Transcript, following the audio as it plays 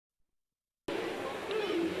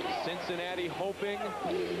Cincinnati hoping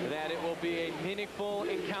that it will be a meaningful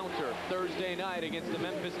encounter Thursday night against the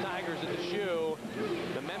Memphis Tigers at the Shoe.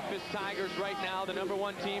 The Memphis Tigers right now the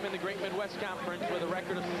 #1 team in the Great Midwest Conference with a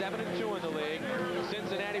record of 7-2 in the league.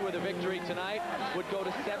 Cincinnati with a victory tonight would go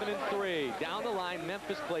to 7-3. Down the line,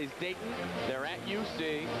 Memphis plays Dayton. They're at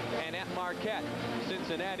UC and at Marquette.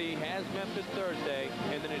 Cincinnati has Memphis Thursday,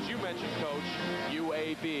 and then as you mentioned, Coach,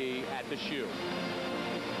 UAB at the Shoe.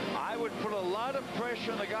 I would put a lot of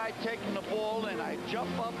pressure on the guy taking the ball, and I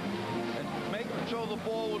jump up and make him throw the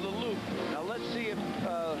ball with a loop. Now let's see if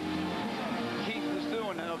Keith is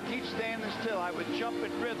doing it. Now Keith standing still. I would jump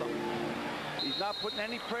in rhythm. He's not putting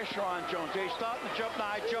any pressure on Jones. He's starting to jump now.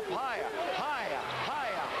 I jump higher, higher,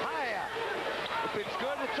 higher, higher. If it's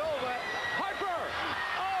good, it's over. Harper!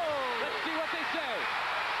 Oh! Let's see what they say.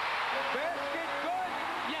 Basket good.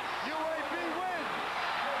 Yes. UAB wins.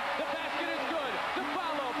 The basket is good. The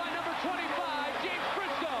follow by number 25, James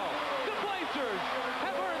Bristow. The Blazers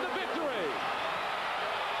have earned the victory.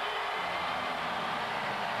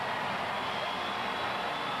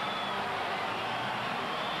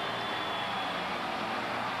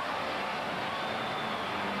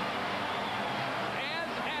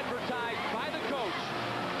 As advertised by the coach,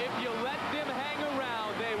 if you let them hang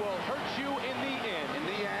around, they will hurt you in the end. In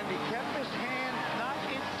the end, he kept his hand not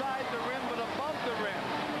inside the rim, but above the rim.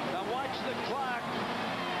 Now watch the clock.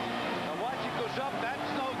 Now watch it goes up. That's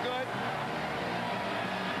no good.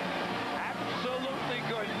 Absolutely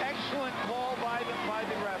good. Excellent call by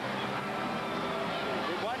the ref.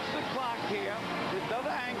 Watch the clock here. There's another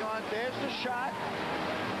angle on. There's the shot.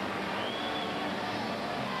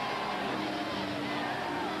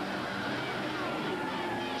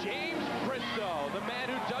 James Bristow, the man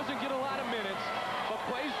who doesn't get a lot of minutes, but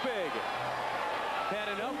plays big. Had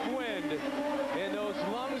enough wind in those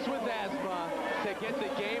lungs with asthma to get the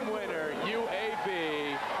game winner.